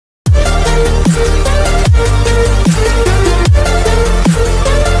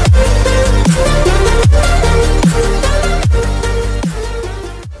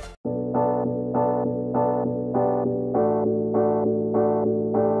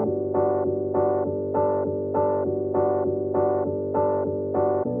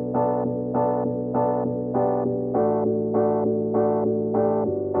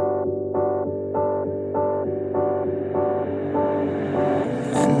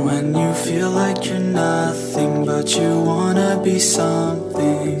When you feel like you're nothing, but you wanna be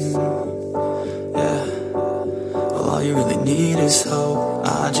something, yeah. Well, all you really need is hope.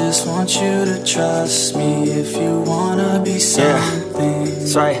 I just want you to trust me if you wanna be something. Yeah,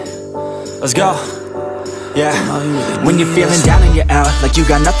 that's right. Let's go. Yeah, when you're feeling down and you're out, like you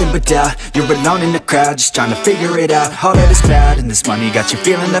got nothing but doubt, you're alone in the crowd, just trying to figure it out. All that is bad, and this money got you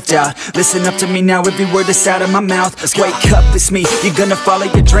feeling left out. Listen up to me now, every word that's out of my mouth. Wake up, it's me. You're gonna follow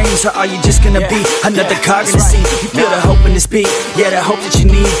your dreams, or are you just gonna be another cog in the scene? You feel the hope in this beat, yeah, the hope that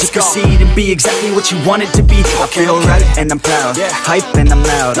you need to proceed and be exactly what you want it to be. I feel right and I'm proud, hype and I'm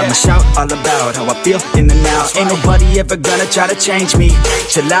loud. I'ma shout all about how I feel in the now. Ain't nobody ever gonna try to change me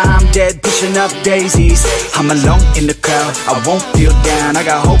till I'm dead, pushing up daisies. I'm alone in the crowd, I won't feel down. I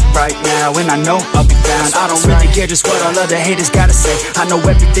got hope right now, and I know I'll be found. I don't really care just what all other haters gotta say. I know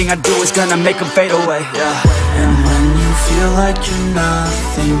everything I do is gonna make them fade away, And when you feel like you're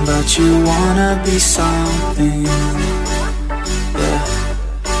nothing, but you wanna be something, yeah.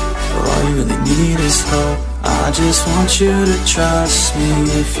 Well, all you really need is hope. I just want you to trust me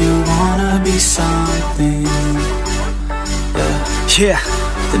if you wanna be something, yeah.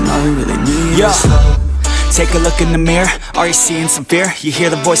 Then all you really need is hope. Take a look in the mirror, are you seeing some fear? You hear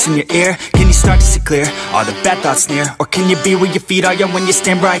the voice in your ear, can you start to see clear? Are the bad thoughts near? Or can you be where your feet are, when you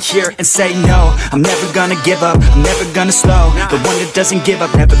stand right here and say no? I'm never gonna give up, I'm never gonna slow. The one that doesn't give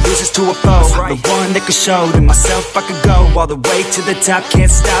up, never loses to a foe. The one that could show to myself I could go all the way to the top,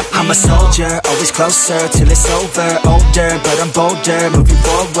 can't stop me. I'm a soldier, always closer till it's over. Older, but I'm bolder, moving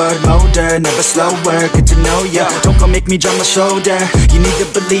forward, older, never slower. Good to know ya, don't go make me drop my shoulder. You need to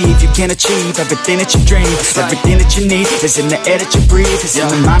believe you can achieve everything that you dream. Everything that you need is in the air that you breathe. It's in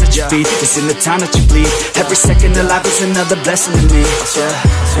the mind that you feed, it's in the time that you bleed. Every second of life is another blessing to me,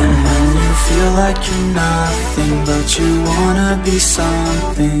 And when you feel like you're nothing, but you wanna be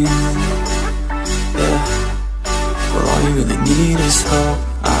something, yeah. Well, all you really need is hope.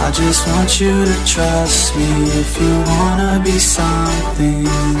 I just want you to trust me if you wanna be something,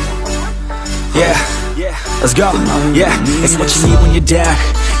 let's go. It's what you need when you're down,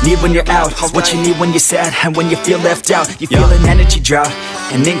 need when you're out. It's what you need when you're sad and when you feel left out. You feel an energy drought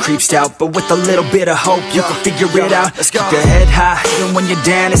and then creeps out, but with a little bit of hope you can figure it out. Keep your head high even when you're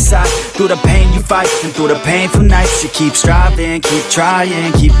down inside. Through the pain you fight and through the painful nights you keep striving, keep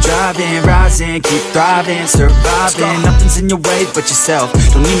trying, keep driving, rising, keep thriving, surviving. Nothing's in your way but yourself,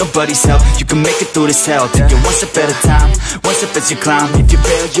 don't need nobody's help. You can make it through this hell, take it one step at a time, one step as you climb. If you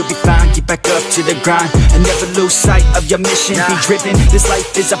fail you'll be fine, get back up to the grind and never lose sight of your mission. Be driven, this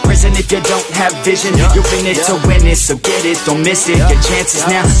life is a prison if you don't have vision. You're in it to win it, so get it, don't miss it. Your chances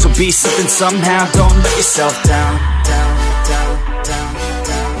now, so be something somehow. Don't let yourself down.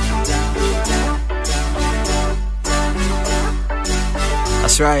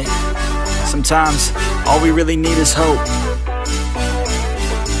 That's right. Sometimes all we really need is hope.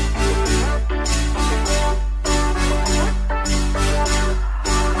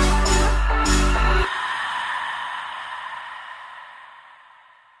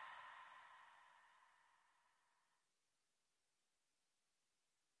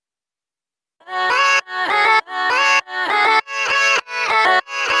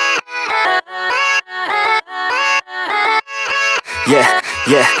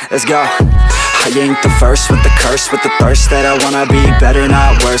 Yeah, let's go. I ain't the first with the curse, with the thirst that I wanna be better,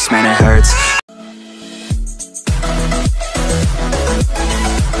 not worse. Man, it hurts,